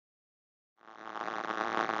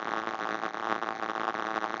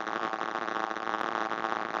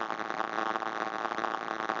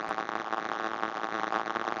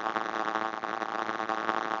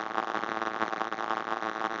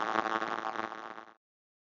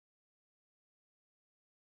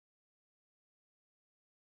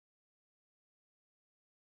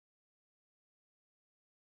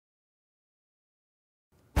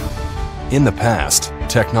In the past,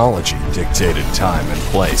 technology dictated time and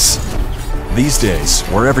place. These days,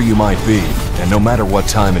 wherever you might be, and no matter what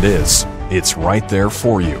time it is, it's right there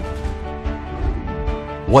for you.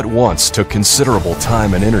 What once took considerable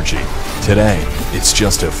time and energy, today, it's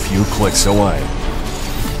just a few clicks away.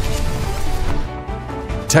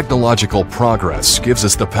 Technological progress gives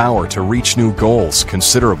us the power to reach new goals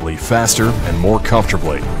considerably faster and more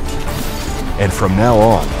comfortably. And from now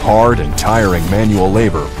on, hard and tiring manual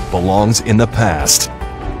labor belongs in the past.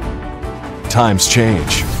 Times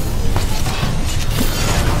change.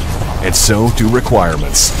 And so do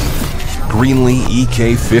requirements. Greenlee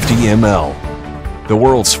EK50ML, the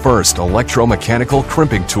world's first electromechanical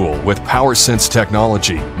crimping tool with Powersense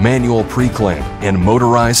technology, manual pre-clamp, and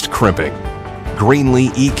motorized crimping. Greenlee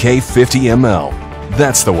EK50ML.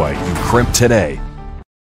 That's the way you crimp today.